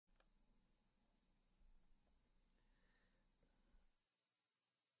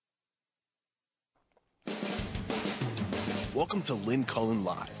Welcome to Lynn Cullen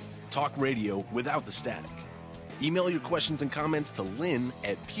Live, talk radio without the static. Email your questions and comments to Lynn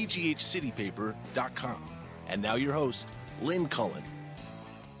at pghcitypaper.com. And now your host, Lynn Cullen.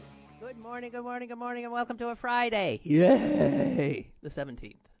 Good morning, and welcome to a Friday. Yay! The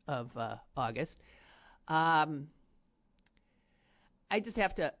 17th of August. I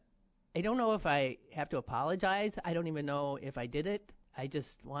don't know if I have to apologize. I don't even know if I did it. I just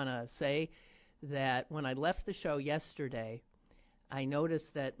want to say that when I left the show yesterday, I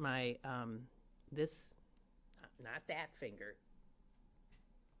noticed that my, not that finger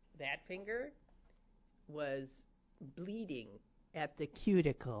was bleeding at the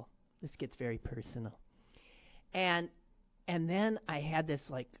cuticle. This gets very personal. And then I had this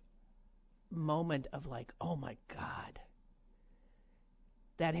moment of oh my God.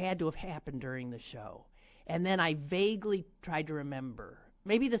 That had to have happened during the show. And then I vaguely tried to remember.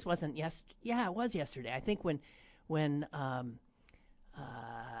 Maybe this wasn't yesterday. Yeah, it was yesterday. I think when why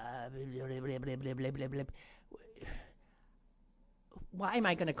am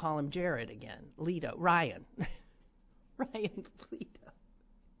I going to call him Jared again? Ryan Leto.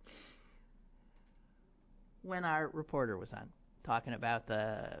 When our reporter was on talking about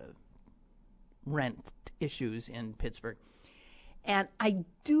the rent issues in Pittsburgh. And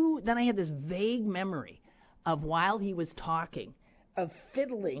then I had this vague memory of while he was talking, of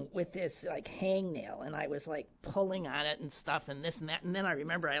fiddling with this hangnail, and I was pulling on it and stuff and this and that, and then I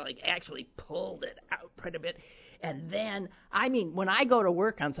remember I actually pulled it out quite a bit, and then, when I go to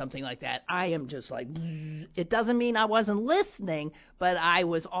work on something like that, I am just it doesn't mean I wasn't listening, but I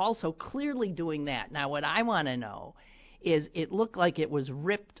was also clearly doing that. Now what I want to know is it looked like it was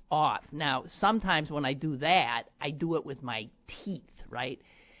ripped off. Now, sometimes when I do that, I do it with my teeth, right?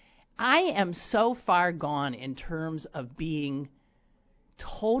 I am so far gone in terms of being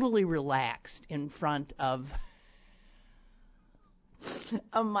totally relaxed in front of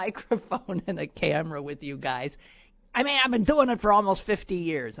a microphone and a camera with you guys. I've been doing it for almost 50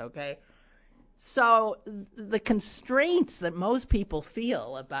 years, okay? So the constraints that most people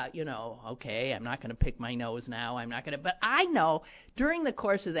feel about, okay, I'm not going to pick my nose now, but I know during the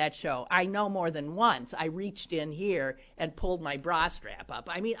course of that show, I know more than once I reached in here and pulled my bra strap up.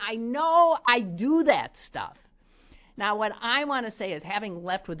 I know I do that stuff. Now, what I want to say is, having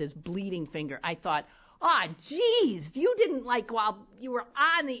left with this bleeding finger, I thought, geez, you didn't while you were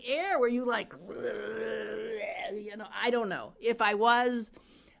on the air, were you I don't know. If I was,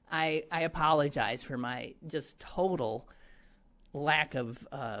 I apologize for my just total lack of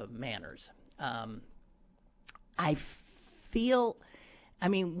manners. I feel,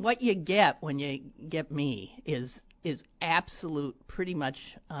 what you get when you get me is absolute, pretty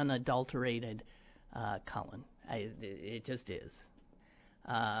much unadulterated Cullen. It just is.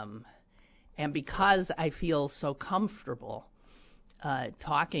 And because I feel so comfortable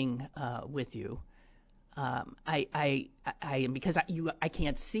talking with you, because I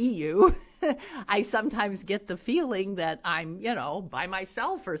can't see you, I sometimes get the feeling that I'm, by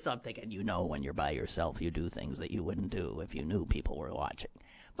myself or something. And when you're by yourself, you do things that you wouldn't do if you knew people were watching.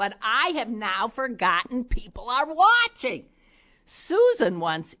 But I have now forgotten people are watching. Susan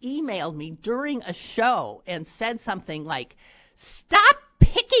once emailed me during a show and said something like, "Stop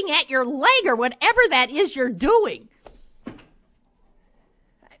picking at your leg," or whatever that is you're doing.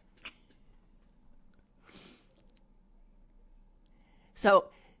 So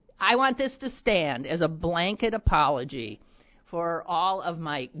I want this to stand as a blanket apology for all of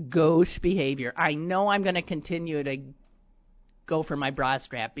my gauche behavior. I know I'm going to continue to go for my bra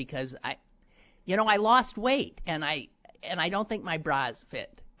strap because I lost weight and I don't think my bras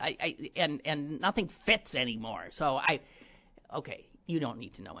fit. And nothing fits anymore. So okay, you don't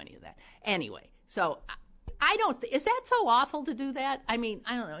need to know any of that. Anyway, so is that so awful to do that? I don't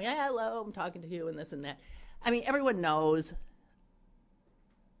know. Yeah, hello, I'm talking to you and this and that. Everyone knows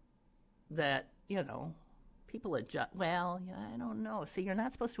that, people adjust. Well, I don't know. See, you're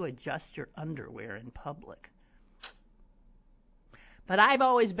not supposed to adjust your underwear in public. But I've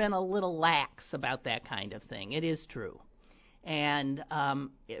always been a little lax about that kind of thing. It is true. And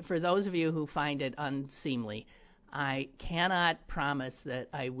for those of you who find it unseemly, I cannot promise that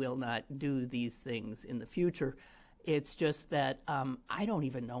I will not do these things in the future. It's just that I don't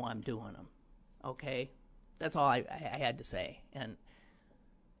even know I'm doing them. Okay? That's all I had to say. And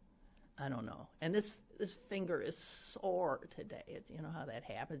I don't know. And this finger is sore today. It's, how that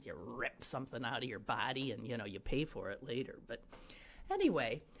happens. You rip something out of your body and, you pay for it later. But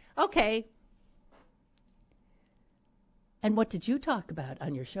anyway, okay. And what did you talk about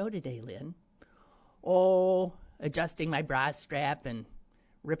on your show today, Lynn? Oh, adjusting my bra strap and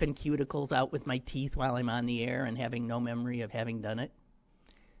ripping cuticles out with my teeth while I'm on the air and having no memory of having done it.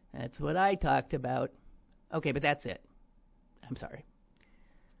 That's what I talked about. Okay, but that's it. I'm sorry.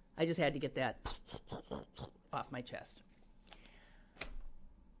 I just had to get that off my chest.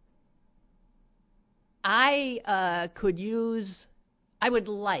 I would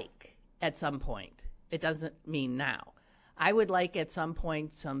like at some point, it doesn't mean now, I would like at some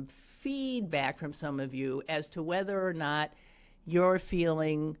point some feedback from some of you as to whether or not you're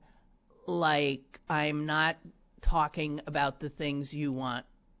feeling like I'm not talking about the things you want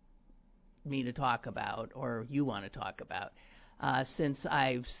me to talk about or you want to talk about. Since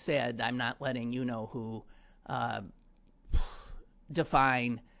I've said I'm not letting you know who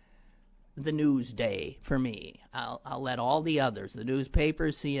define the news day for me. I'll let all the others, the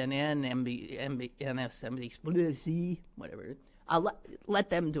newspapers, CNN, MSNBC, whatever, I'll let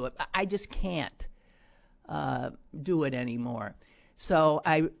them do it. I just can't do it anymore. So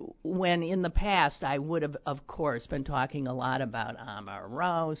when in the past I would have, of course, been talking a lot about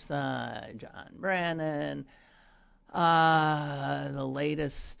Omarosa, John Brennan, the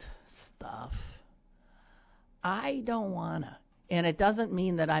latest stuff. I don't wanna. And it doesn't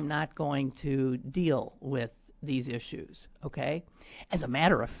mean that I'm not going to deal with these issues, okay? As a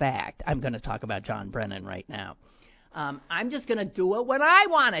matter of fact, I'm going to talk about John Brennan right now. I'm just going to do it when I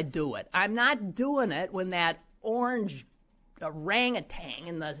want to do it. I'm not doing it when that orange orangutan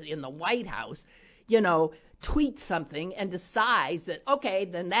in the White House, tweets something and decides that, okay,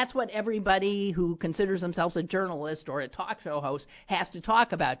 then that's what everybody who considers themselves a journalist or a talk show host has to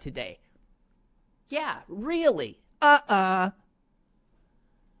talk about today. Yeah, really?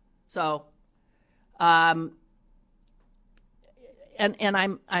 So, and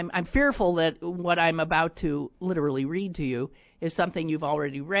I'm fearful that what I'm about to literally read to you is something you've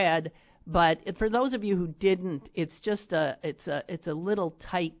already read. But for those of you who didn't, it's just it's a little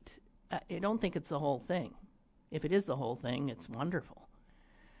tight. I don't think it's the whole thing. If it is the whole thing, it's wonderful.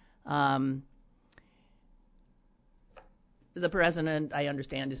 The president, I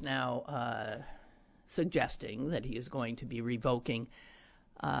understand, is now suggesting that he is going to be revoking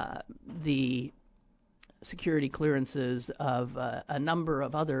the security clearances of a number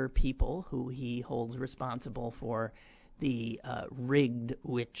of other people who he holds responsible for the rigged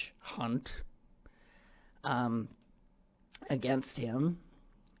witch hunt against him.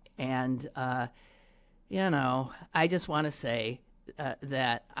 And, I just want to say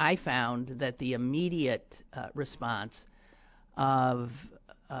that I found that the immediate response of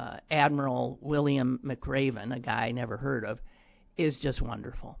Admiral William McRaven, a guy I never heard of, is just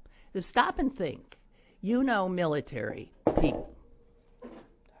wonderful. Just stop and think. Military people.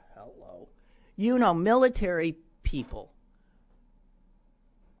 Hello. Military people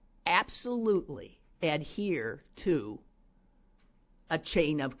absolutely adhere to a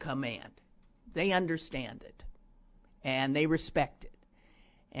chain of command. They understand it, and they respect it.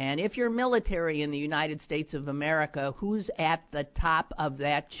 And if you're military in the United States of America, who's at the top of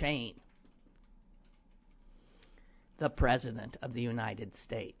that chain? The President of the United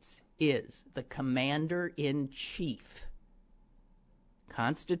States is the Commander-in-Chief,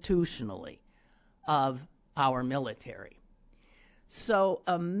 constitutionally, of our military. So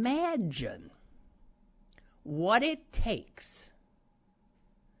imagine what it takes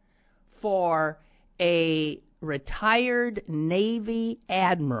for a retired Navy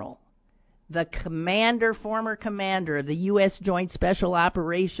admiral, the former commander of the U.S. Joint Special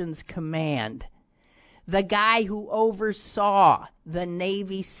Operations Command, the guy who oversaw the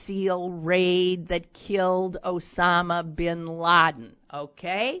Navy SEAL raid that killed Osama bin Laden,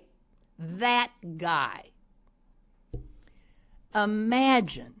 okay? That guy.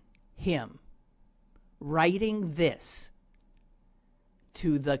 Imagine him writing this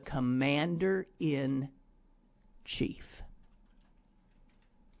to the Commander-in-Chief.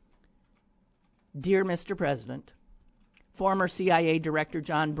 Dear Mr. President, former CIA Director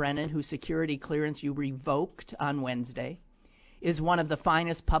John Brennan, whose security clearance you revoked on Wednesday, is one of the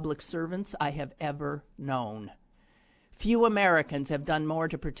finest public servants I have ever known. Few Americans have done more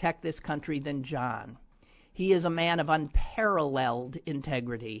to protect this country than John. He is a man of unparalleled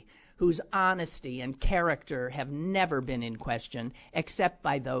integrity, whose honesty and character have never been in question, except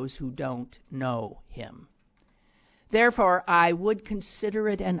by those who don't know him. Therefore, I would consider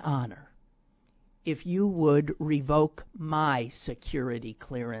it an honor if you would revoke my security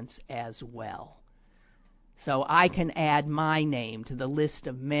clearance as well, so I can add my name to the list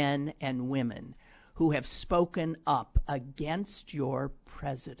of men and women who have spoken up against your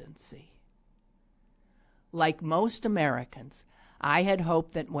presidency. Like most Americans, I had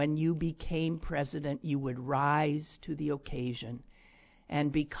hoped that when you became president, you would rise to the occasion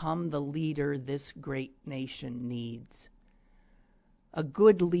and become the leader this great nation needs. A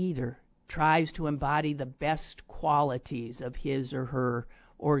good leader tries to embody the best qualities of his or her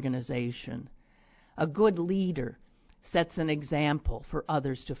organization. A good leader sets an example for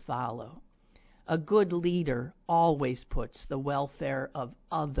others to follow. A good leader always puts the welfare of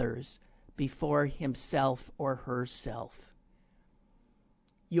others before himself or herself.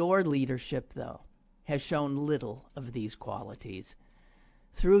 Your leadership, though, has shown little of these qualities.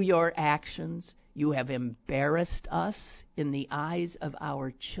 Through your actions, you have embarrassed us in the eyes of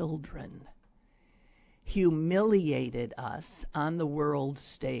our children, humiliated us on the world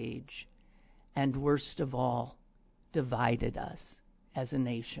stage, and worst of all, divided us as a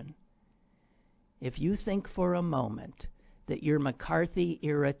nation. If you think for a moment that your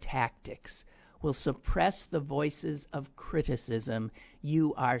McCarthy-era tactics will suppress the voices of criticism,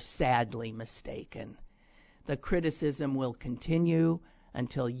 you are sadly mistaken. The criticism will continue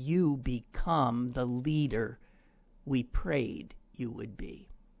until you become the leader we prayed you would be.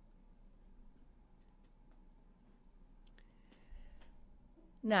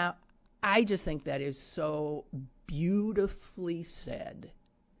 Now, I just think that is so beautifully said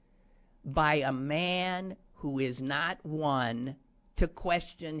by a man who is not one to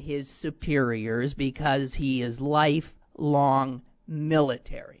question his superiors because he is lifelong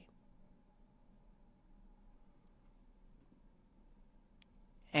military.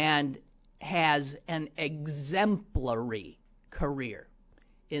 And has an exemplary career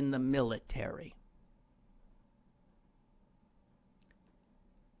in the military.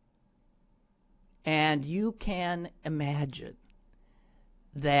 And you can imagine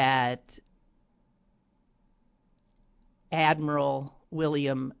that Admiral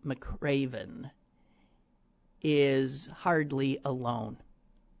William McRaven is hardly alone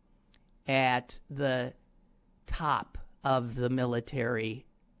at the top of the military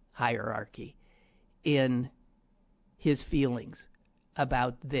hierarchy in his feelings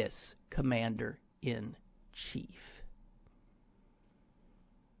about this commander-in-chief.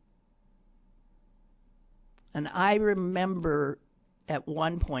 And I remember at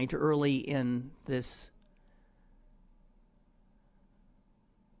one point early in this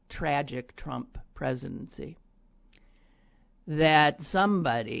tragic Trump presidency that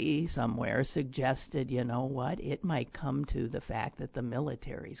somebody somewhere suggested, you know what, it might come to the fact that the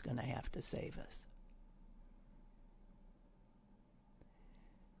military is going to have to save us.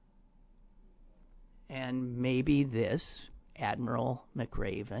 And maybe this, Admiral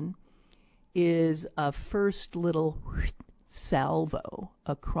McRaven, is a first little salvo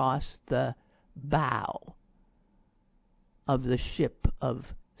across the bow of the ship of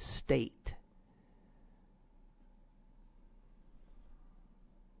state.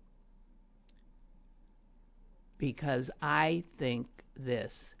 Because I think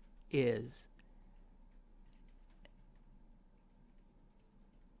this is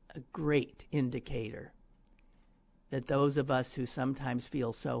a great indicator that those of us who sometimes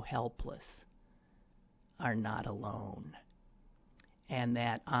feel so helpless are not alone, and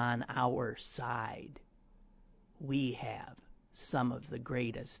that on our side we have some of the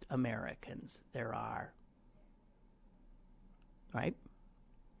greatest Americans there are. Right?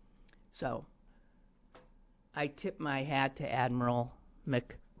 So, I tip my hat to Admiral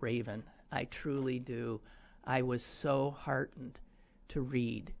McRaven. I truly do. I was so heartened to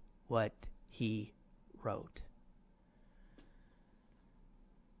read what he wrote.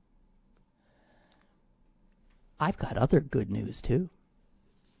 I've got other good news, too.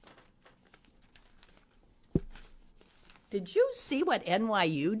 Did you see what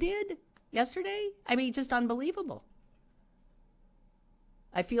NYU did yesterday? I mean, just unbelievable.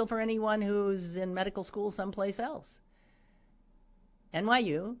 I feel for anyone who's in medical school someplace else.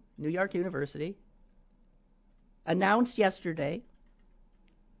 NYU, New York University, announced yesterday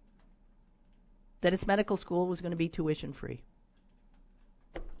that its medical school was going to be tuition free.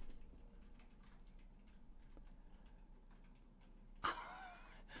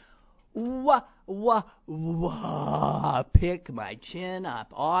 Pick my chin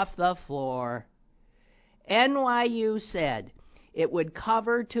up off the floor. NYU said it would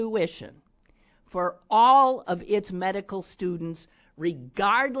cover tuition for all of its medical students,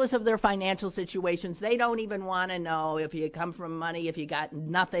 regardless of their financial situations. They don't even want to know if you come from money, if you got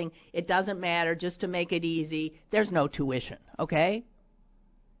nothing. It doesn't matter. Just to make it easy, there's no tuition, okay?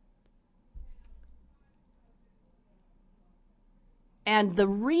 And the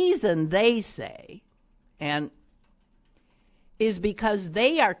reason they say, is because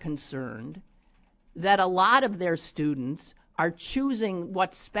they are concerned that a lot of their students are choosing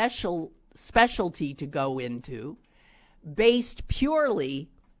what specialty to go into based purely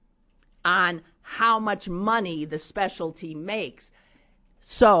on how much money the specialty makes.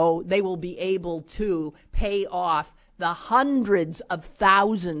 So they will be able to pay off the hundreds of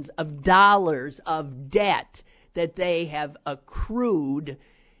thousands of dollars of debt that they have accrued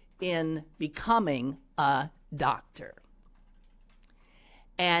in becoming a doctor.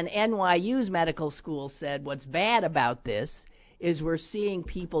 And NYU's medical school said what's bad about this is we're seeing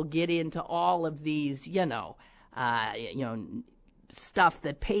people get into all of these, stuff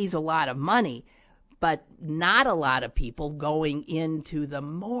that pays a lot of money, but not a lot of people going into the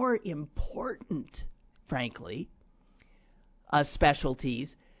more important, frankly,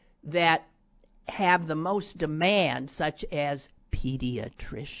 specialties that have the most demand, such as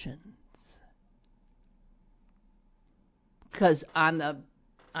pediatricians. Because on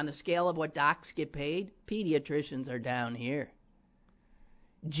the scale of what docs get paid, pediatricians are down here.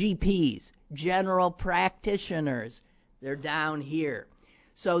 GPs, general practitioners, they're down here.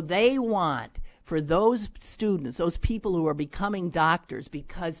 So they want, for those students, those people who are becoming doctors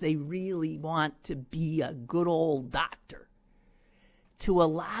because they really want to be a good old doctor, to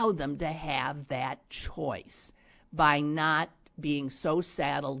allow them to have that choice by not being so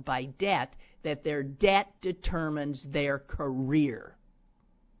saddled by debt that their debt determines their career.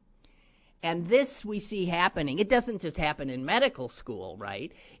 And this we see happening. It doesn't just happen in medical school,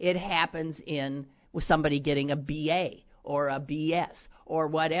 right? It happens with somebody getting a BA or a BS or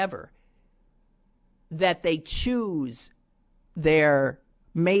whatever, that they choose their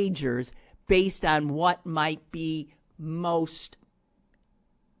majors based on what might be most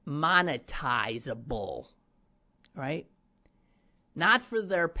monetizable, right? Not for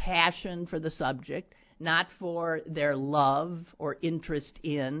their passion for the subject, not for their love or interest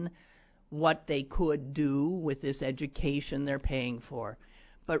in what they could do with this education they're paying for,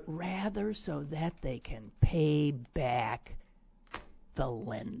 but rather so that they can pay back the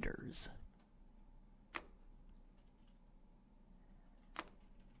lenders.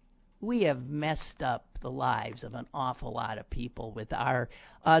 We have messed up the lives of an awful lot of people with our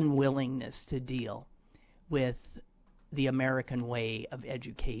unwillingness to deal with the American way of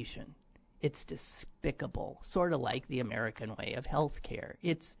education. It's despicable, sort of like the American way of health care.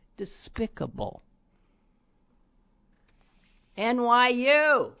 It's despicable.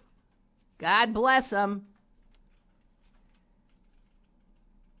 NYU, God bless them.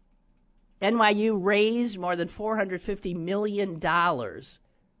 NYU raised more than $450 million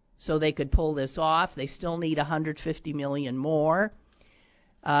so they could pull this off. They still need $150 million more,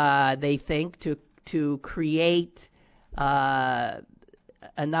 they think, to create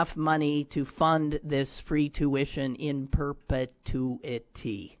enough money to fund this free tuition in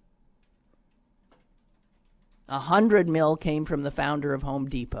perpetuity. $100 million came from the founder of Home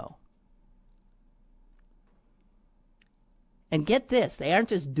Depot. And get this, they aren't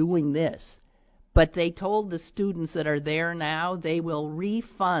just doing this, but they told the students that are there now they will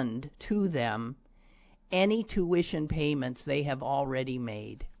refund to them any tuition payments they have already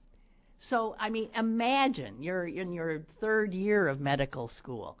made. So, imagine you're in your third year of medical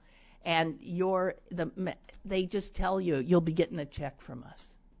school, and they just tell you, you'll be getting a check from us.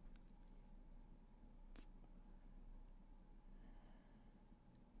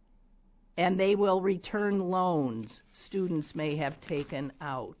 And they will return loans students may have taken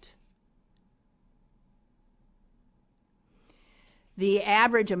out. The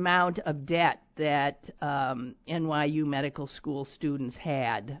average amount of debt that NYU medical school students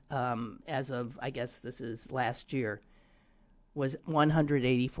had as of, I guess this is last year, was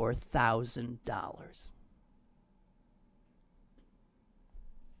 $184,000.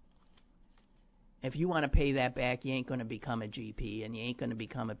 If you want to pay that back, you ain't going to become a GP and you ain't going to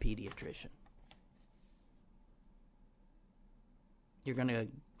become a pediatrician. You're going to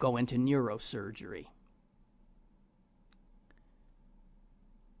go into neurosurgery.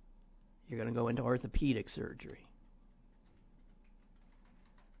 You're going to go into orthopedic surgery.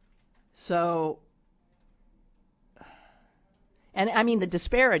 So, and the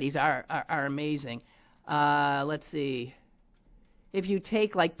disparities are amazing. Let's see. If you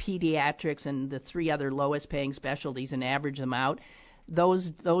take like pediatrics and the three other lowest paying specialties and average them out,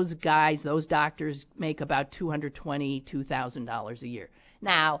 those doctors make about $222,000 a year.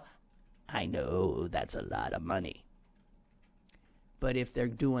 Now, I know that's a lot of money. But if they're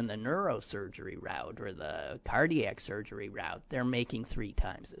doing the neurosurgery route or the cardiac surgery route, they're making 3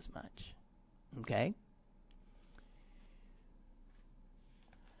 times as much. Okay?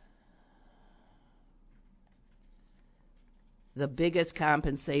 The biggest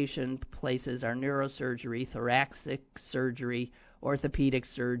compensation places are neurosurgery, thoracic surgery, orthopedic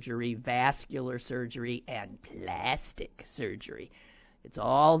surgery, vascular surgery, and plastic surgery. It's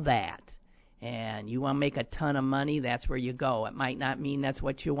all that. And you want to make a ton of money, that's where you go. It might not mean that's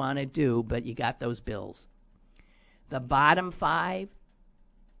what you want to do, but you got those bills. The bottom 5,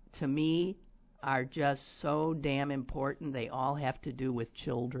 to me, are just so damn important. They all have to do with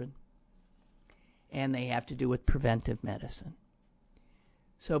children, and they have to do with preventive medicine.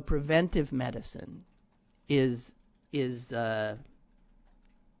 So preventive medicine is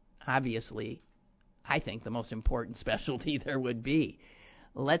obviously, I think, the most important specialty there would be.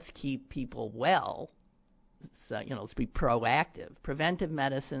 Let's keep people well. So, let's be proactive. Preventive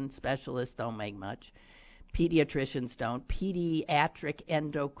medicine specialists don't make much. Pediatricians don't. Pediatric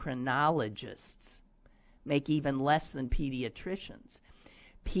endocrinologists make even less than pediatricians.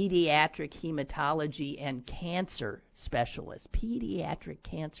 Pediatric hematology and cancer specialists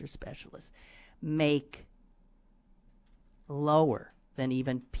make lower than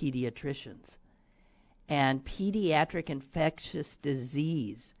even pediatricians. And pediatric infectious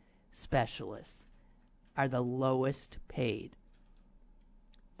disease specialists are the lowest paid.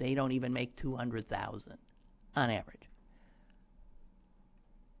 They don't even make $200,000 on average.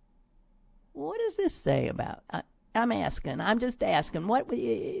 What does this say about? I'm just asking. What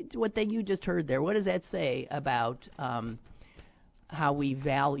you just heard there? What does that say about how we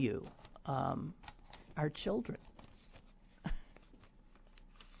value our children?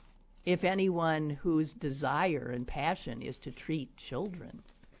 If anyone whose desire and passion is to treat children,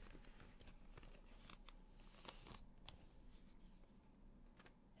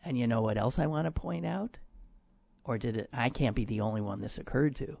 and you know what else I want to point out? Or I can't be the only one this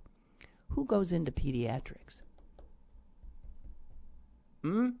occurred to. Who goes into pediatrics?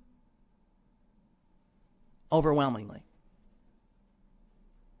 Overwhelmingly.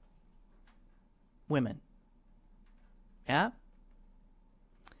 Women. Yeah?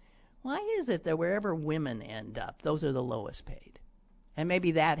 Why is it that wherever women end up, those are the lowest paid? And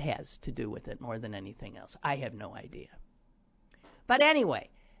maybe that has to do with it more than anything else. I have no idea. But anyway,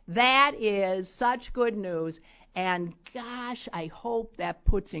 that is such good news. And gosh, I hope that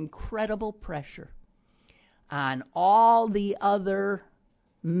puts incredible pressure on all the other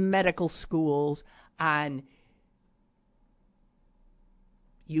medical schools, on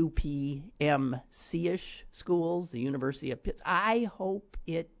UPMC-ish schools, the University of Pittsburgh. I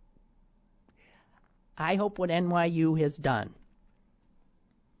hope what NYU has done.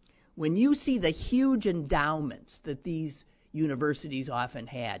 When you see the huge endowments that these universities often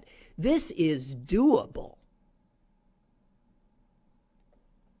had, this is doable.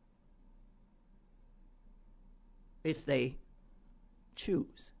 If they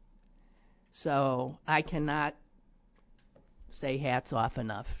choose. So I cannot say hats off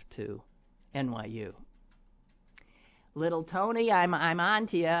enough to NYU. Little Tony, I'm on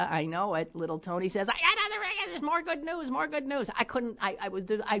to you. I know it. Little Tony says, there's more good news.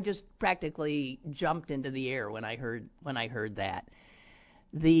 I just practically jumped into the air when I heard that.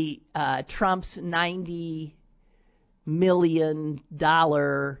 The Trump's $90 million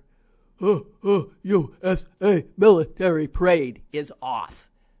USA military parade is off,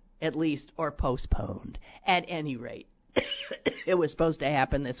 at least, or postponed. At any rate, it was supposed to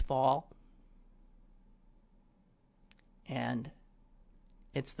happen this fall. And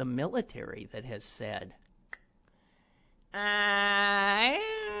it's the military that has said, I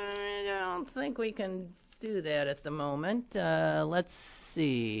don't think we can do that at the moment. Let's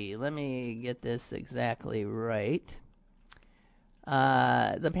see. Let me get this exactly right.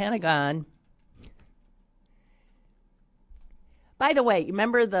 The Pentagon. By the way,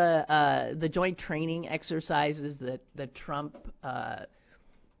 remember the joint training exercises that Trump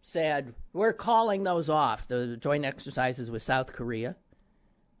said, we're calling those off, the joint exercises with South Korea.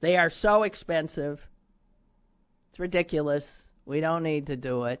 They are so expensive. It's ridiculous. We don't need to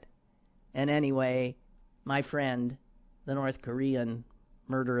do it. And anyway, my friend, the North Korean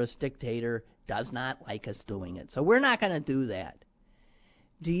murderous dictator, does not like us doing it. So we're not going to do that.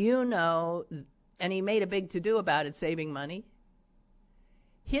 Do you know, and he made a big to-do about it, saving money?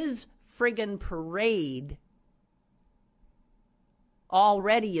 His friggin' parade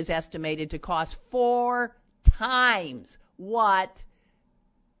already is estimated to cost 4 times what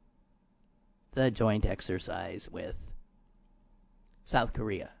the joint exercise with South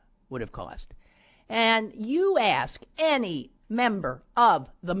Korea would have cost. And you ask any member of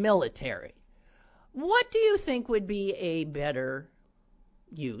the military, what do you think would be a better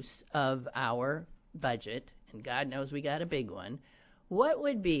use of our budget? And God knows we got a big one. What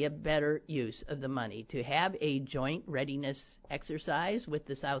would be a better use of the money? To have a joint readiness exercise with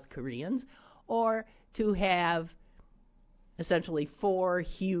the South Koreans, or to have essentially 4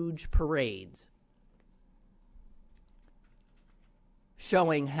 huge parades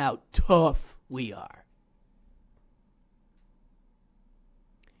showing how tough we are.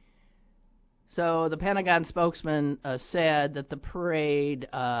 So the Pentagon spokesman said that the parade,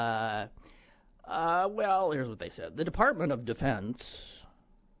 well, here's what they said. The Department of Defense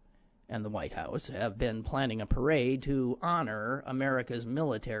and the White House have been planning a parade to honor America's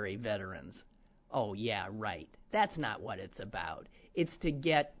military veterans. Oh, yeah, right. That's not what it's about. It's to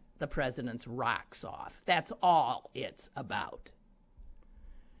get the president's rocks off. That's all it's about.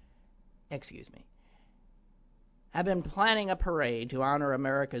 Excuse me. Have been planning a parade to honor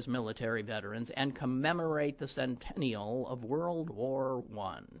America's military veterans and commemorate the centennial of World War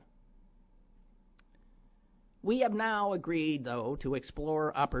I. We have now agreed, though, to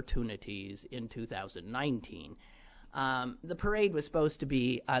explore opportunities in 2019. The parade was supposed to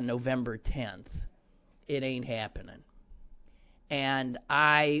be on November 10th. It ain't happening. And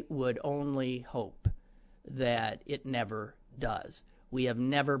I would only hope that it never does. We have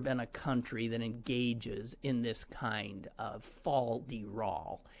never been a country that engages in this kind of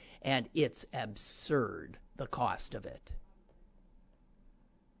fall-de-roll, and it's absurd, the cost of it.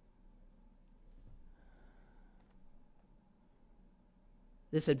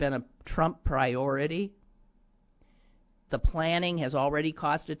 This had been a Trump priority. The planning has already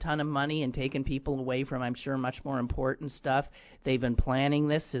cost a ton of money and taken people away from, I'm sure, much more important stuff. They've been planning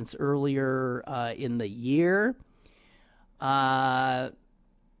this since earlier in the year.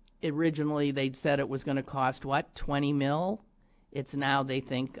 Originally, they'd said it was going to cost, what, 20 mil? It's now, they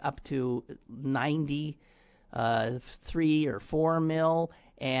think, up to 93 or 4 mil,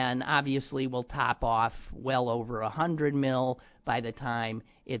 and obviously will top off well over 100 mil by the time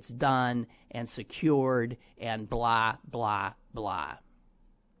it's done and secured and blah, blah, blah.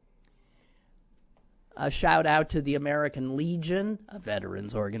 A shout out to the American Legion, a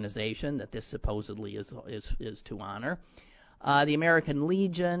veterans organization that this supposedly is to honor. The American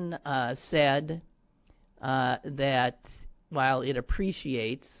Legion said that while it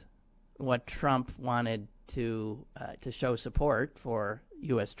appreciates what Trump wanted to show support for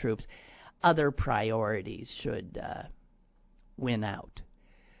U.S. troops, other priorities should win out.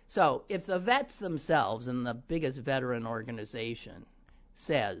 So if the vets themselves and the biggest veteran organization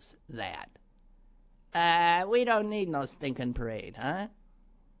says that, we don't need no stinking parade, huh?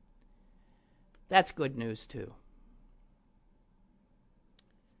 That's good news, too.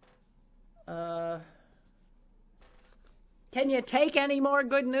 Can you take any more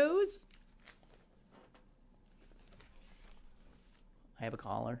good news? I have a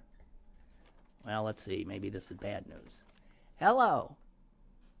caller. Well, let's see. Maybe this is bad news. Hello.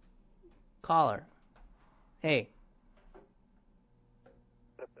 Caller. Hey.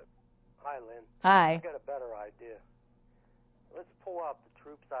 Hi, Lynn. Hi. I got a better idea. Let's pull out the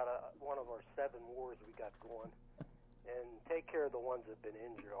troops out of one of our 7 wars we got going and take care of the ones that have been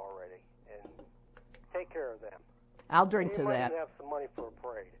injured already and take care of them. I'll drink to that. You might even have some money for a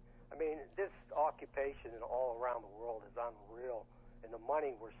parade. I mean, this occupation all around the world is unreal, and the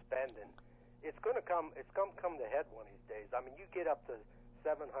money we're spending, it's going to come. It's come to head one of these days. I mean, you get up to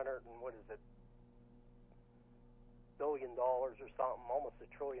 $700 and what is it, $billion or something, almost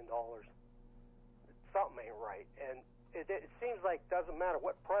 $1 trillion. Something ain't right, and it seems like it doesn't matter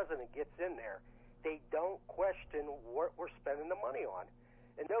what president gets in there, they don't question what we're spending the money on,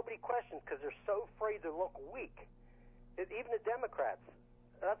 and nobody questions because they're so afraid to look weak. Even the Democrats,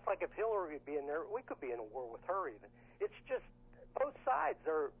 that's like if Hillary would be in there, we could be in a war with her even. It's just both sides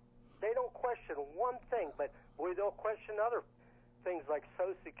they don't question one thing, but boy, they'll question other things like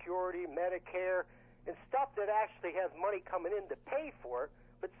Social Security, Medicare, and stuff that actually has money coming in to pay for it.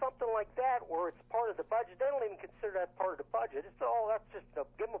 But something like that, where it's part of the budget, they don't even consider that part of the budget. It's all, that's just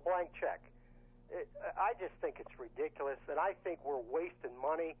give them a blank check. I just think it's ridiculous, and I think we're wasting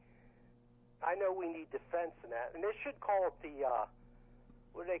money. I know we need defense in that, and they should call it the,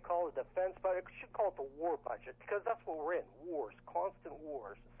 what do they call it, defense budget? They should call it the war budget, because that's what we're in, wars, constant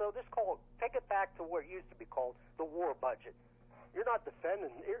wars. So just take it back to what it used to be called, the war budget. You're not defending,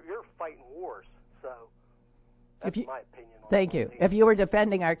 you're fighting wars, so that's my opinion on it. Thank you. If you were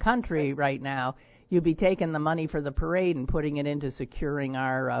defending our country right now, you'd be taking the money for the parade and putting it into securing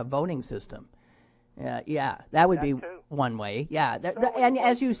our voting system. Yeah, that would be one way. Yeah, and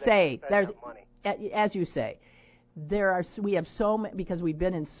as you say, we have so many, because we've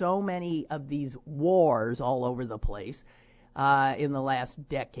been in so many of these wars all over the place in the last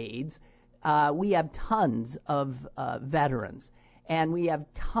decades. We have tons of veterans, and we have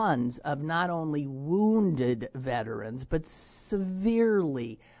tons of not only wounded veterans but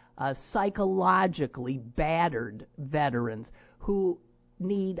severely psychologically battered veterans who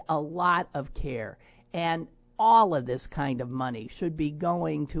need a lot of care. And all of this kind of money should be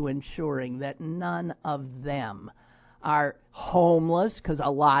going to ensuring that none of them are homeless, because a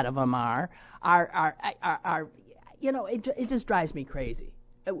lot of them are it just drives me crazy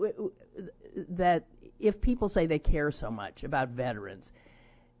that if people say they care so much about veterans,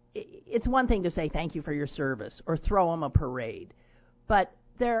 it's one thing to say thank you for your service or throw them a parade, but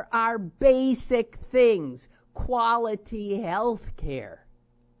there are basic things: quality health care,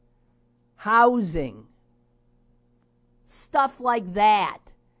 housing, stuff like that,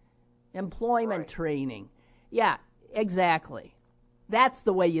 employment training. Yeah, exactly. That's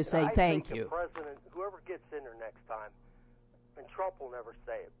the way you say thank you. The president, whoever gets in there next time, and Trump will never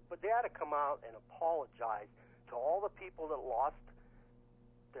say it, but they ought to come out and apologize to all the people that lost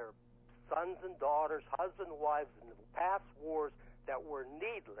their sons and daughters, husbands and wives in the past wars that were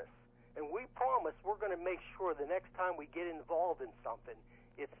needless. And we promise we're going to make sure the next time we get involved in something,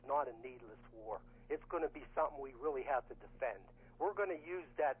 it's not a needless war. It's going to be something we really have to defend. We're going to use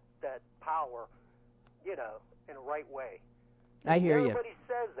that power, in the right way. I hear you. Everybody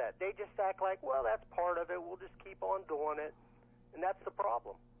says that. They just act like, well, that's part of it. We'll just keep on doing it. And that's the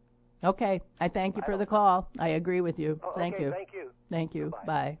problem. Okay. I thank you for the call. I agree with you. Thank you. Thank you. Thank you.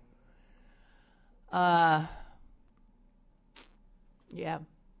 Bye. Yeah.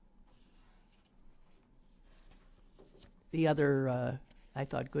 The other, I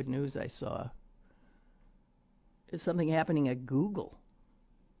thought, good news I saw is something happening at Google.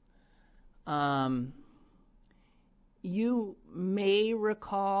 You may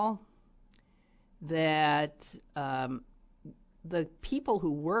recall that the people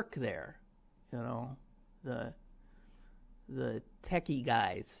who work there, the techie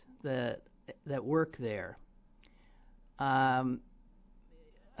guys that work there, about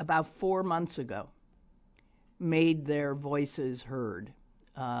 4 months ago, made their voices heard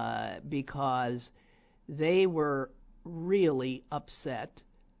because they were really upset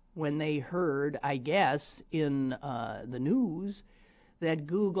when they heard, I guess, in the news that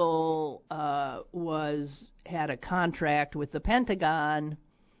Google had a contract with the Pentagon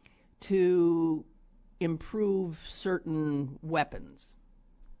to improve certain weapons,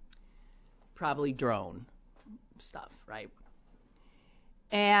 probably drone stuff, right?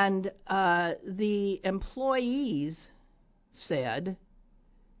 And the employees said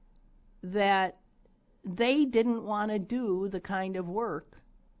that they didn't want to do the kind of work.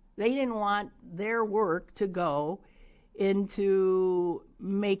 They didn't want their work to go into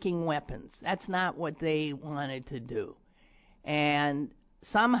making weapons. That's not what they wanted to do. And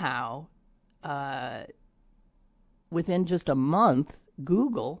somehow, within just a month,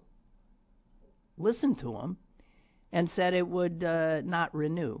 Google listened to them and said it would not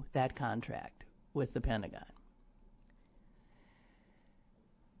renew that contract with the Pentagon.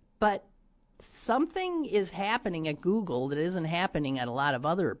 But something is happening at Google that isn't happening at a lot of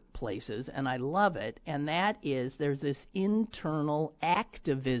other places, and I love it, and that is there's this internal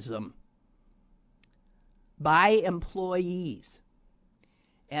activism by employees.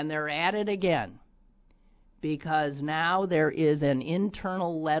 And they're at it again, because now there is an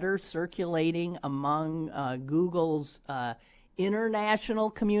internal letter circulating among Google's international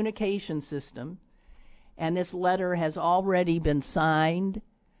communication system, and this letter has already been signed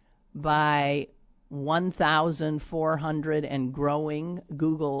by 1,400 and growing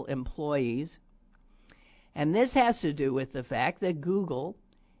Google employees. And this has to do with the fact that Google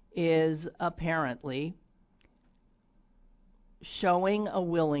is apparently showing a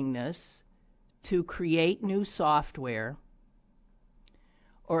willingness to create new software,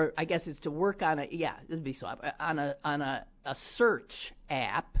 or I guess it's to work on a search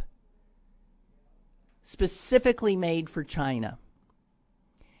app specifically made for China.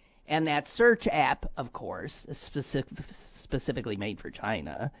 And that search app, of course, specifically made for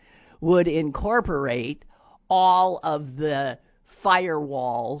China, would incorporate all of the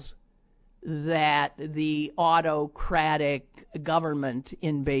firewalls that the autocratic government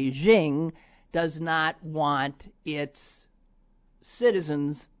in Beijing does not want its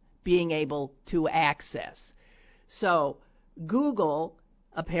citizens being able to access. So Google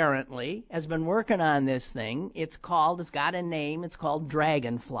apparently has been working on this thing. It's got a name. It's called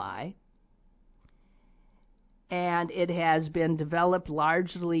Dragonfly. And it has been developed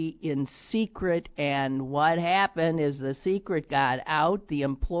largely in secret. And what happened is the secret got out. The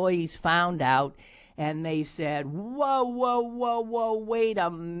employees found out. And they said, whoa, wait a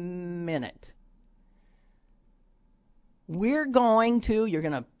minute. You're going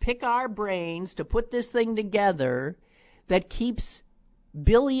to pick our brains to put this thing together that keeps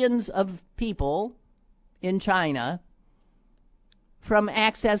billions of people in China from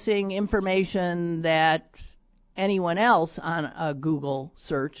accessing information that anyone else on a Google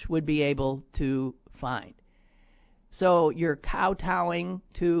search would be able to find. So you're kowtowing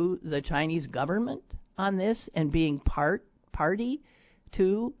to the Chinese government on this and being party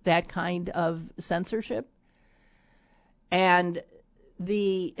to that kind of censorship. And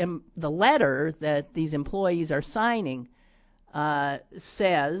the letter that these employees are signing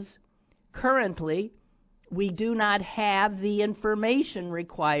says, currently, we do not have the information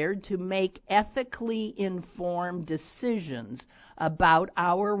required to make ethically informed decisions about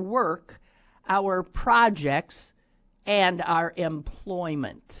our work, our projects, and our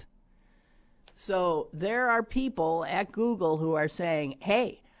employment. So there are people at Google who are saying,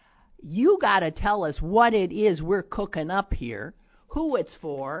 hey, you got to tell us what it is we're cooking up here, who it's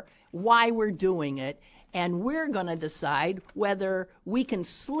for, why we're doing it, and we're going to decide whether we can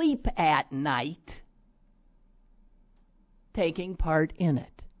sleep at night taking part in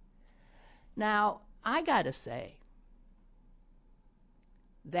it. Now, I got to say,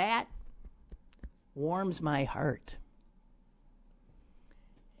 that warms my heart.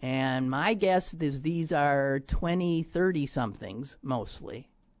 And my guess is these are 20, 30-somethings, mostly,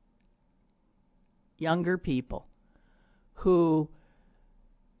 younger people who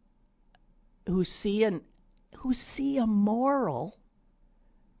see a moral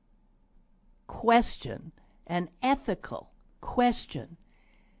question, an ethical question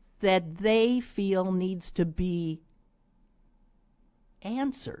that they feel needs to be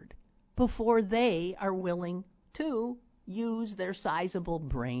answered before they are willing to use their sizable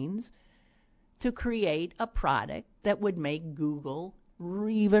brains to create a product that would make Google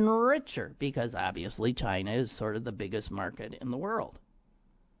even richer, because obviously China is sort of the biggest market in the world.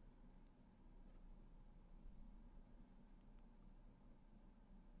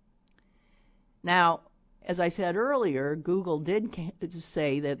 Now, as I said earlier, Google did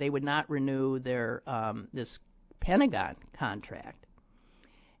say that they would not renew their this Pentagon contract.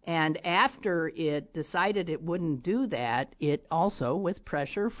 And after it decided it wouldn't do that, it also, with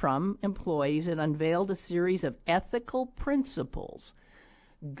pressure from employees, it unveiled a series of ethical principles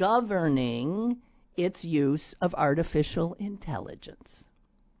governing its use of artificial intelligence.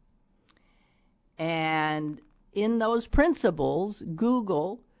 And in those principles,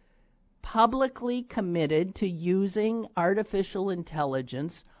 Google publicly committed to using artificial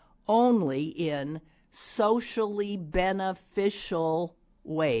intelligence only in socially beneficial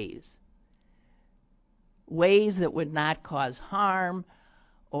ways that would not cause harm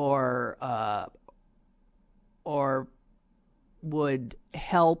or would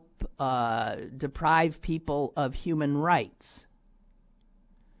help deprive people of human rights.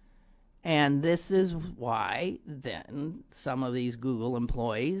 And this is why then some of these Google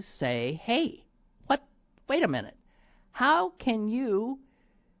employees say, hey, wait a minute, how can you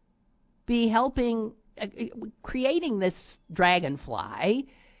be helping creating this dragonfly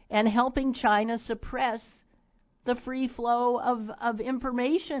and helping China suppress the free flow of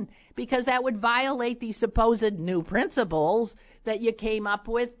information, because that would violate these supposed new principles that you came up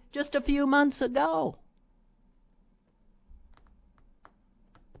with just a few months ago.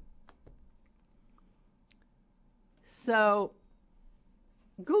 So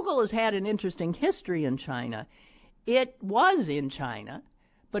Google has had an interesting history in China. It was in China,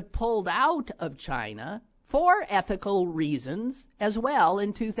 but pulled out of China for ethical reasons as well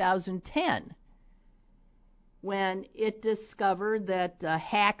in 2010, when it discovered that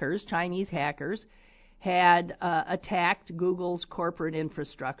Chinese hackers, had attacked Google's corporate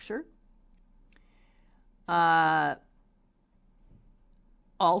infrastructure.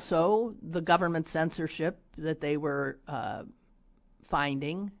 Also, the government censorship that they were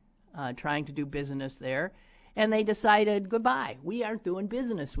finding, trying to do business there. And they decided, goodbye, we aren't doing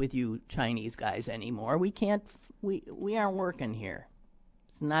business with you Chinese guys anymore. We aren't working here.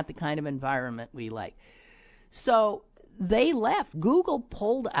 It's not the kind of environment we like. So they left. Google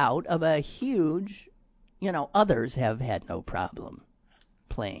pulled out of a huge, others have had no problem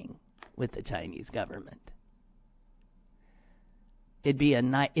playing with the Chinese government. It'd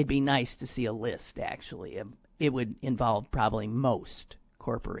be nice to see a list, actually. It would involve probably most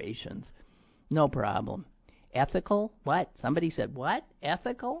corporations. No problem. Ethical? What? Somebody said, what?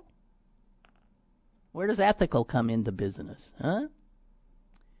 Ethical? Where does ethical come into business? Huh?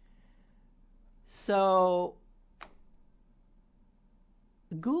 So,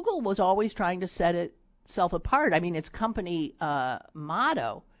 Google was always trying to set itself apart. I mean, its company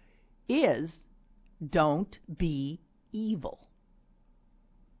motto is, don't be evil,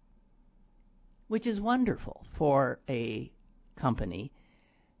 which is wonderful for a company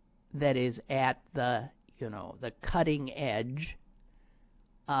that is at the, the cutting edge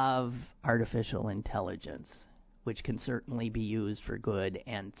of artificial intelligence, which can certainly be used for good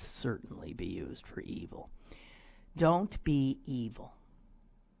and certainly be used for evil. Don't be evil.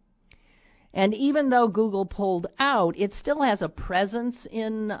 And even though Google pulled out, it still has a presence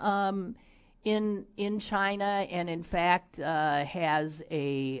in China, and in fact has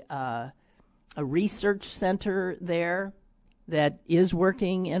a research center there that is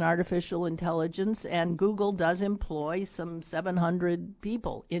working in artificial intelligence, and Google does employ some 700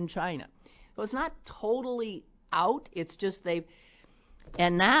 people in China. So it's not totally out, it's just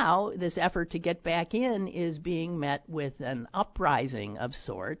and now this effort to get back in is being met with an uprising of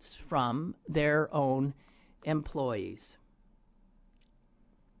sorts from their own employees.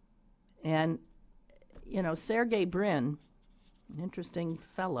 And, Sergey Brin, an interesting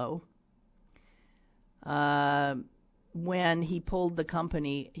fellow, when he pulled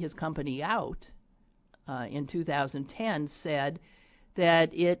his company out in 2010, said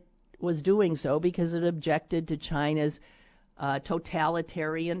that it was doing so because it objected to China's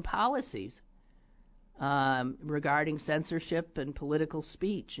totalitarian policies regarding censorship and political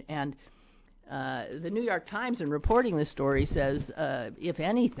speech. And the New York Times, in reporting this story, says, if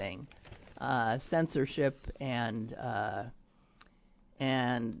anything, censorship and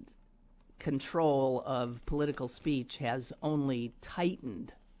control of political speech has only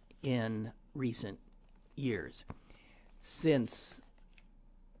tightened in recent years, since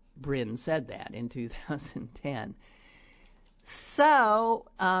Brin said that in 2010. So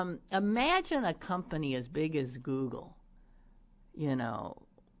imagine a company as big as Google,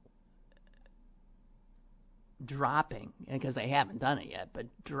 dropping, because they haven't done it yet, but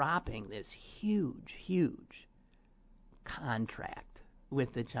dropping this huge, huge contract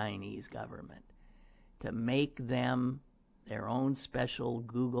with the Chinese government to make them their own special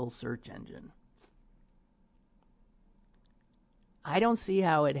Google search engine. I don't see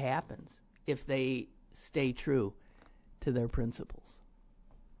how it happens if they stay true to their principles.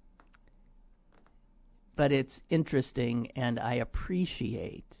 But it's interesting, and I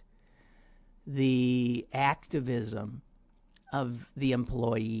appreciate the activism of the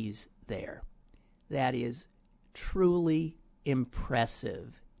employees there. That is truly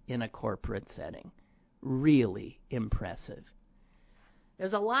impressive in a corporate setting. Really impressive.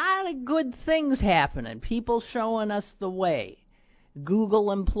 There's a lot of good things happening. People showing us the way.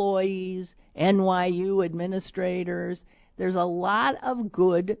 Google employees, NYU administrators. There's a lot of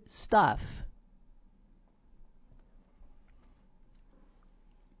good stuff.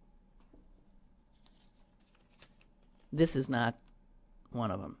 This is not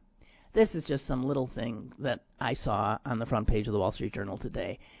one of them. This is just some little thing that I saw on the front page of the Wall Street Journal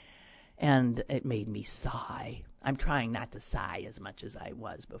today, and it made me sigh. I'm trying not to sigh as much as I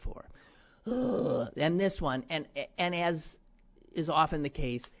was before. And this one, and as is often the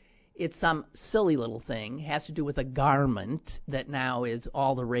case, it's some silly little thing, has to do with a garment that now is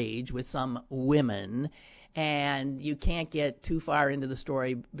all the rage with some women, and you can't get too far into the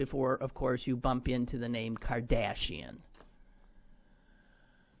story before, of course, you bump into the name Kardashian.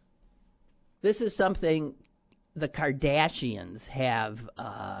 This is something the Kardashians have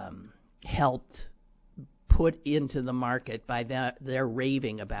helped put into the market by their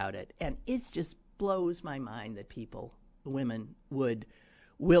raving about it. And it just blows my mind that women would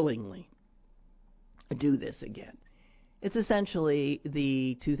willingly do this again. It's essentially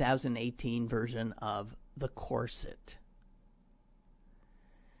the 2018 version of the corset.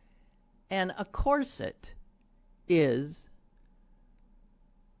 And a corset is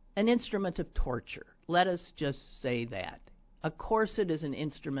an instrument of torture. Let us just say that. A corset is an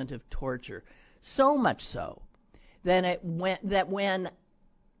instrument of torture. So much so that when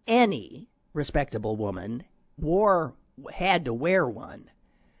any respectable woman had to wear one,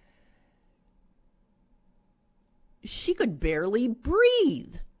 she could barely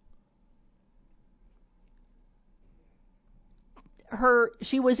breathe.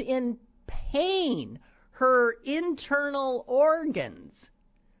 She was in pain. Her internal organs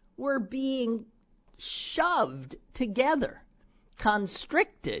were being shoved together,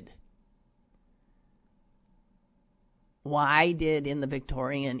 constricted. Why did, in the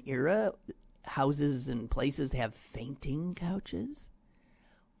Victorian era, houses and places have fainting couches?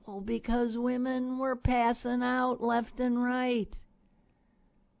 Well, because women were passing out left and right.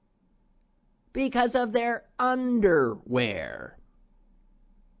 Because of their underwear.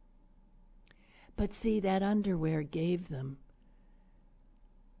 But see, that underwear gave them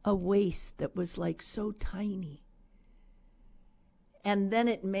a waist that was like so tiny. And then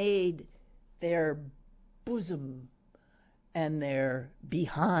it made their bosom and their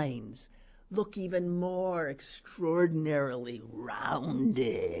behinds look even more extraordinarily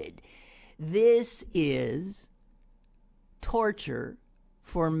rounded. This is torture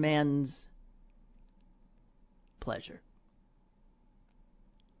for men's pleasure.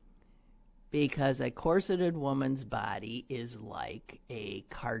 Because a corseted woman's body is like a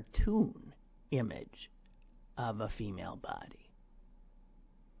cartoon image of a female body.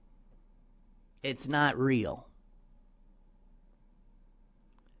 It's not real.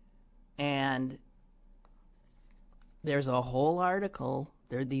 And there's a whole article.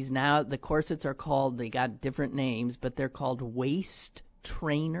 There are these now, the corsets are called, they got different names, but they're called waist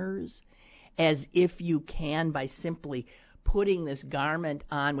trainers, as if you can, by simply putting this garment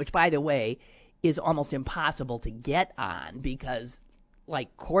on, which, by the way, is almost impossible to get on because,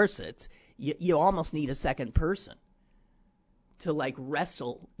 like corsets, you almost need a second person to, like,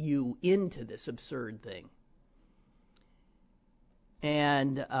 wrestle you into this absurd thing.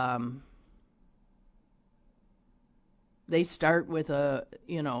 And they start with a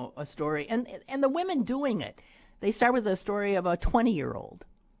story, and the women doing it, they start with a story of a 20-year-old.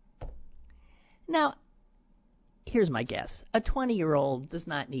 Now, here's my guess. A 20-year-old does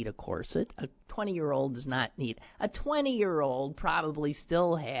not need a corset. A 20-year-old does not need... A 20-year-old probably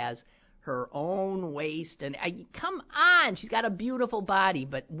still has her own waist. And come on, she's got a beautiful body.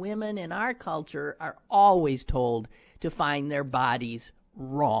 But women in our culture are always told to find their bodies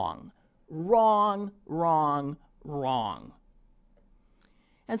wrong. Wrong, wrong, wrong.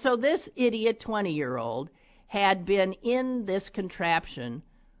 And so this idiot 20-year-old had been in this contraption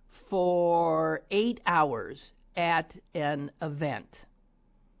for 8 hours at an event.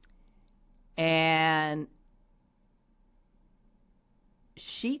 And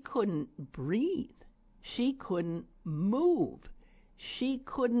she couldn't breathe. She couldn't move. She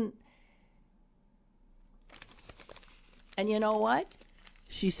couldn't... And you know what?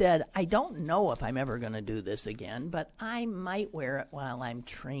 She said, I don't know if I'm ever going to do this again, but I might wear it while I'm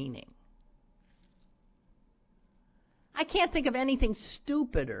training. I can't think of anything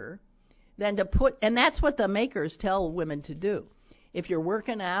stupider than to put, and that's what the makers tell women to do. If you're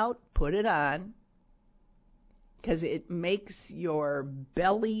working out, put it on, because it makes your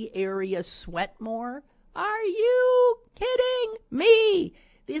belly area sweat more. Are you kidding me?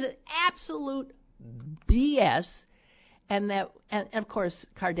 These are absolute BS. And of course,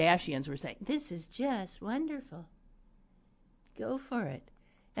 Kardashians were saying, this is just wonderful. Go for it.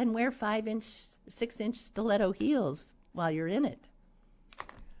 And wear 5-inch, 6-inch stiletto heels while you're in it.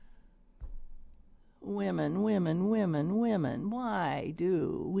 Women, women, women, women. Why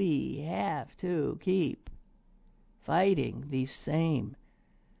do we have to keep fighting these same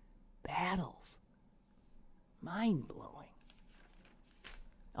battles? Mind-blowing.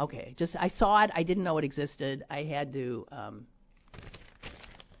 Okay, I saw it. I didn't know it existed. I had to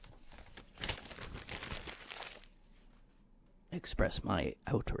express my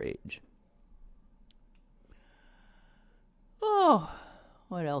outrage. Oh,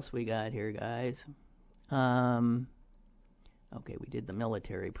 what else we got here, guys? Okay, we did the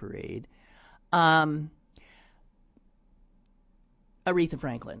military parade. Aretha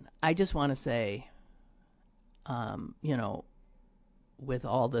Franklin. I just want to say, with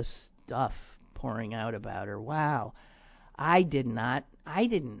all this stuff pouring out about her, wow, I didn't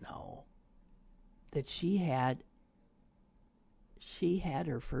know that she had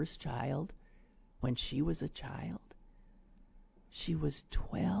her first child when she was a child. She was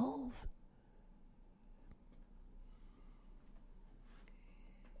 12.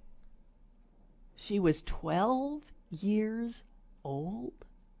 She was 12 years old.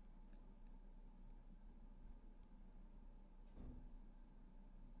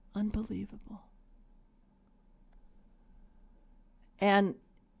 Unbelievable. And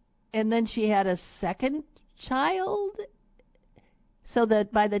then she had a second child, so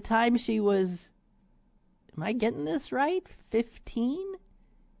that by the time she was, am I getting this right, 15,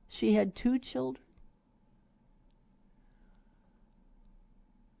 she had 2 children.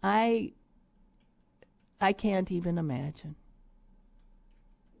 I can't even imagine.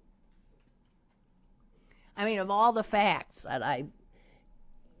 I mean, of all the facts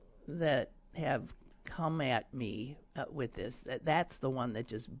that have come at me with this, that's the one that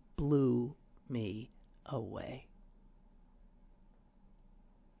just blew me away.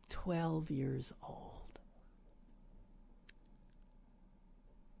 12 years old.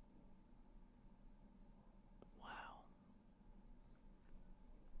 Wow.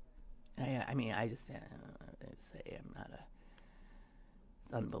 I just say I'm not it's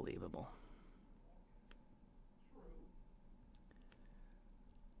unbelievable.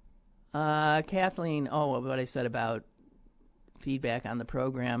 Kathleen, what I said about feedback on the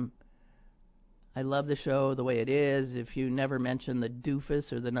program. I love the show the way it is. If you never mention the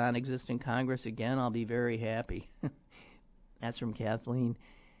doofus or the non-existent Congress again, I'll be very happy. That's from Kathleen.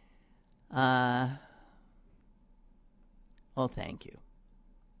 Oh, thank you.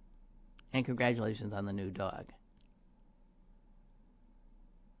 And congratulations on the new dog.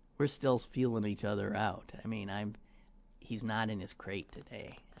 We're still feeling each other out. I mean, he's not in his crate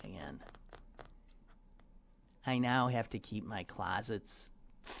today again. I now have to keep my closets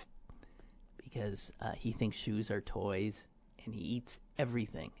because he thinks shoes are toys, and he eats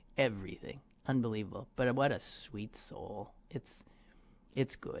everything. Unbelievable. But what a sweet soul.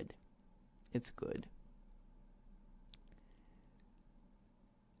 It's good. It's good.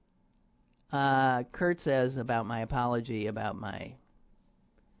 Kurt says about my apology about my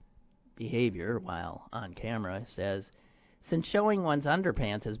behavior while on camera, says, since showing one's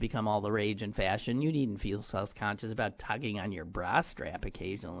underpants has become all the rage and fashion, you needn't feel self-conscious about tugging on your bra strap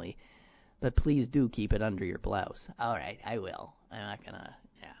occasionally. But please do keep it under your blouse. All right, I will. I'm not going to,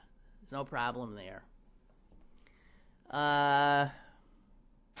 there's no problem there.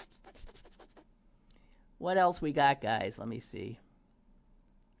 What else we got, guys? Let me see.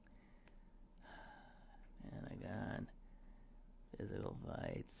 Pentagon, physical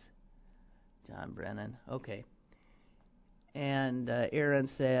fights, John Brennan. Okay. And Aaron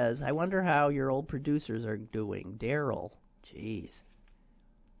says, I wonder how your old producers are doing. Daryl. Jeez.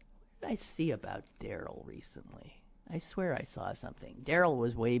 What did I see about Daryl recently? I swear I saw something. Daryl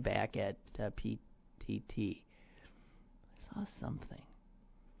was way back at PTT. I saw something.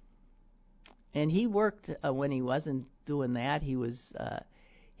 And he worked, when he wasn't doing that, he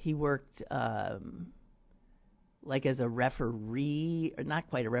worked like as a referee, or not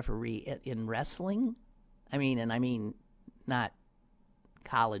quite a referee, in wrestling. I mean not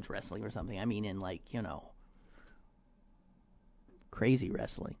college wrestling or something. I mean in crazy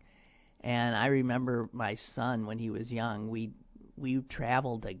wrestling. And I remember my son, when he was young, we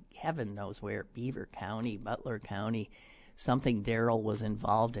traveled to heaven knows where, Beaver County, Butler County, something Daryl was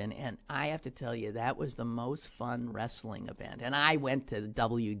involved in. And I have to tell you, that was the most fun wrestling event. And I went to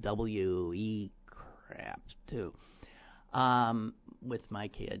WWE crap, too, with my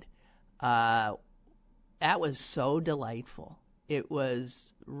kid. That was so delightful. It was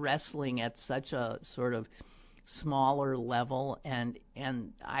wrestling at such a sort of smaller level, and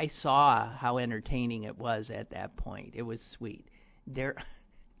I saw how entertaining it was at that point. It was sweet. Daryl,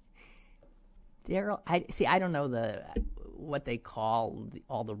 I don't know what they call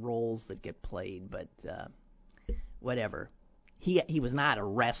all the roles that get played, but whatever. He was not a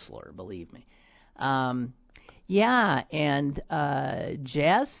wrestler, believe me. Yeah, and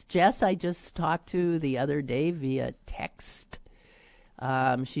Jess I just talked to the other day via text.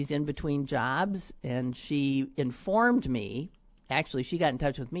 She's in between jobs, and she informed me, actually she got in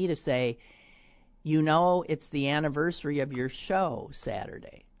touch with me to say, it's the anniversary of your show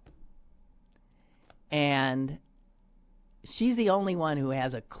Saturday. And she's the only one who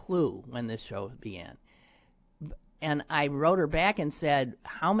has a clue when this show began. And I wrote her back and said,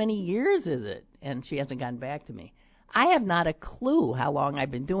 how many years is it? And she hasn't gotten back to me. I have not a clue how long I've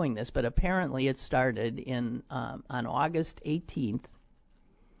been doing this, but apparently it started on August 18th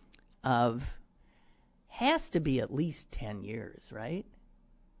has to be at least 10 years, right?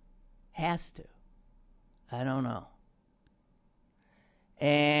 Has to. I don't know.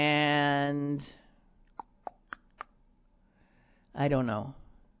 And I don't know.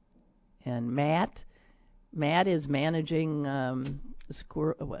 And Matt is managing that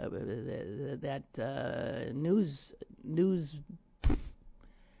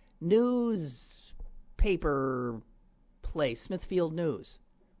newspaper place, Smithfield News,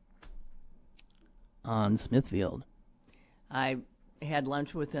 on Smithfield. I had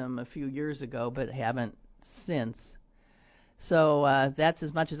lunch with him a few years ago, but haven't since. So that's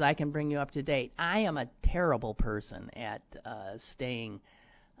as much as I can bring you up to date. I am a terrible person at staying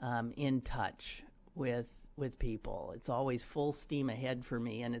in touch with people. It's always full steam ahead for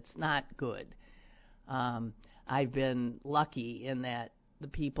me, and it's not good. I've been lucky in that the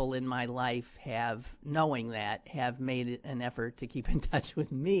people in my life have made an effort to keep in touch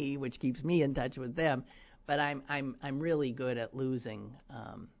with me, which keeps me in touch with them. But I'm really good at losing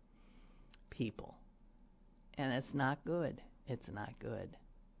people, and it's not good. It's not good.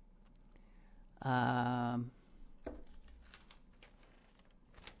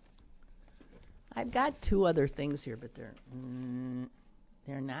 I've got two other things here, but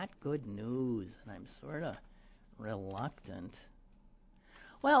they're not good news, and I'm sort of reluctant.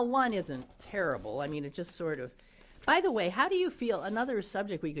 Well, one isn't terrible. I mean, it just sort of... By the way, how do you feel? Another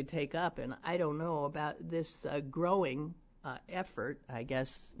subject we could take up, and I don't know, about this growing effort. I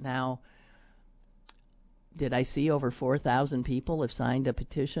guess now, did I see over 4,000 people have signed a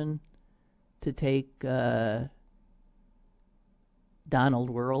petition to take Donald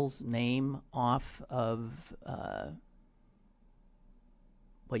Wuerl's name off of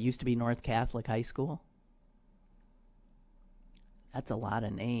what used to be North Catholic High School? That's a lot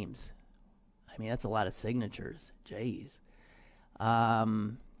of names. I mean, that's a lot of signatures. Jeez.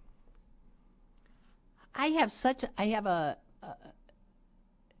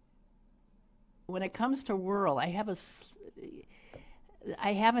 When it comes to Wuerl, I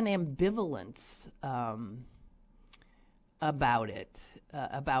have an ambivalence about it,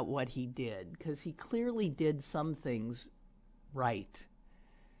 about what he did, because he clearly did some things right,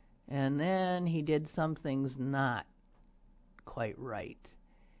 and then he did some things not quite right.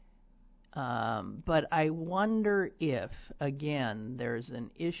 But I wonder if, again, there's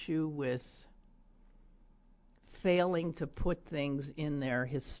an issue with failing to put things in their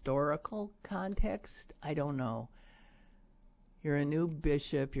historical context. I don't know. You're a new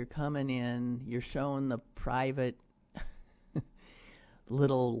bishop, you're coming in, you're showing the private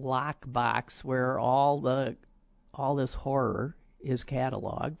little lockbox where all this horror is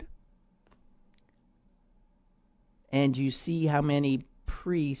cataloged. And you see how many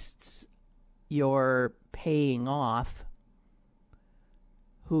priests you're paying off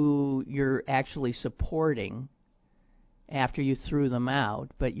who you're actually supporting after you threw them out,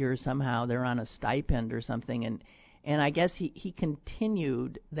 but they're on a stipend or something, and I guess he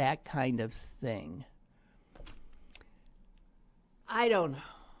continued that kind of thing. I don't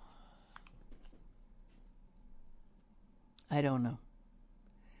know.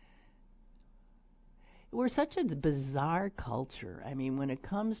 We're such a bizarre culture. I mean, when it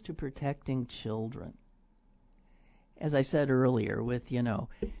comes to protecting children, as I said earlier, with,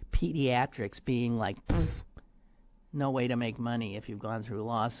 pediatrics being like, no way to make money if you've gone through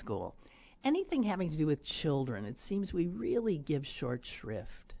law school. Anything having to do with children, it seems we really give short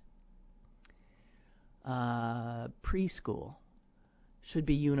shrift. Preschool should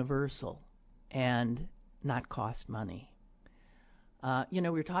be universal and not cost money.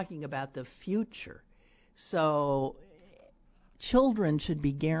 We're talking about the future. So children should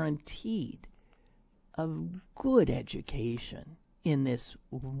be guaranteed a good education in this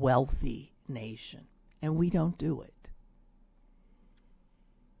wealthy nation, and we don't do it.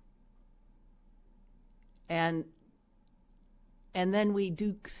 And then we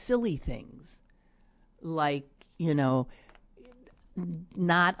do silly things like,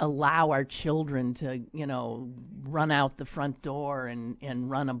 not allow our children to, run out the front door and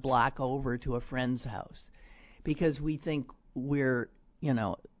run a block over to a friend's house because we think we're,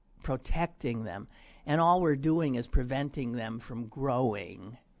 protecting them. And all we're doing is preventing them from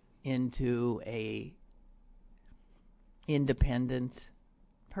growing into a independent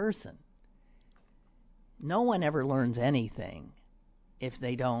person. No one ever learns anything if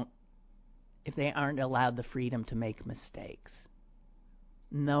they aren't allowed the freedom to make mistakes.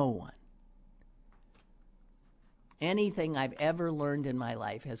 No one. Anything I've ever learned in my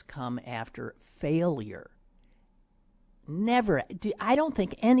life has come after failure. I don't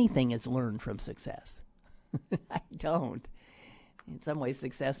think anything is learned from success. I don't. In some ways,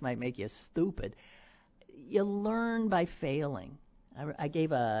 success might make you stupid. You learn by failing. I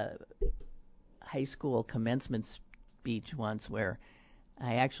gave a high school commencement speech once where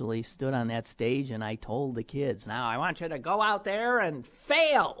I actually stood on that stage and I told the kids, now I want you to go out there and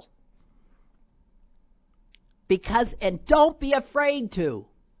fail. And don't be afraid to.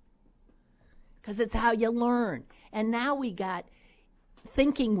 Because it's how you learn. And now we got,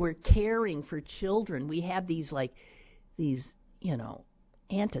 thinking we're caring for children, we have these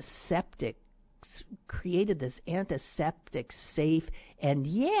antiseptic, created this antiseptic, safe, and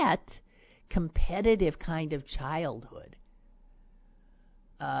yet competitive kind of childhood.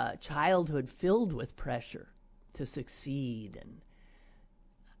 Childhood filled with pressure to succeed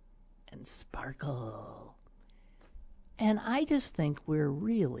and sparkle. And I just think we're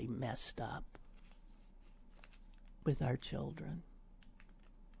really messed up with our children.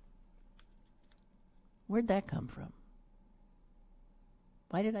 Where'd that come from?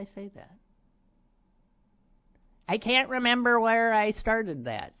 Why did I say that? I can't remember where I started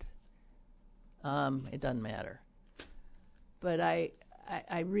that. It doesn't matter. But I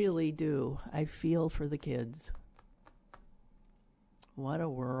really do. I feel for the kids. What a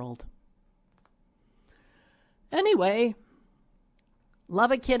world. Anyway,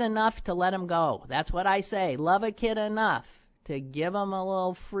 love a kid enough to let him go. That's what I say. Love a kid enough to give him a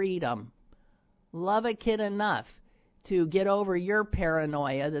little freedom. Love a kid enough to get over your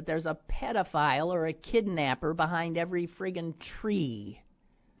paranoia that there's a pedophile or a kidnapper behind every friggin' tree.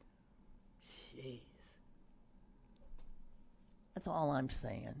 Jeez. That's all I'm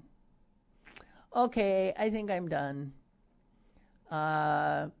saying. Okay, I think I'm done.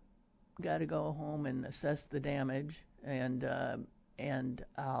 Got to go home and assess the damage, and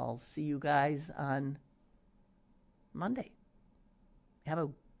I'll see you guys on Monday. Have a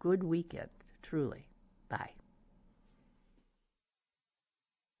good weekend, truly. Bye.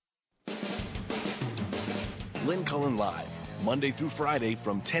 Lynn Cullen Live, Monday through Friday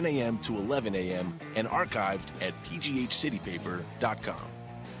from 10 a.m. to 11 a.m. and archived at pghcitypaper.com.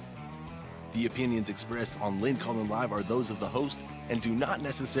 The opinions expressed on Lynn Cullen Live are those of the host and do not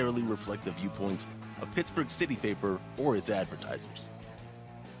necessarily reflect the viewpoints of Pittsburgh City Paper or its advertisers.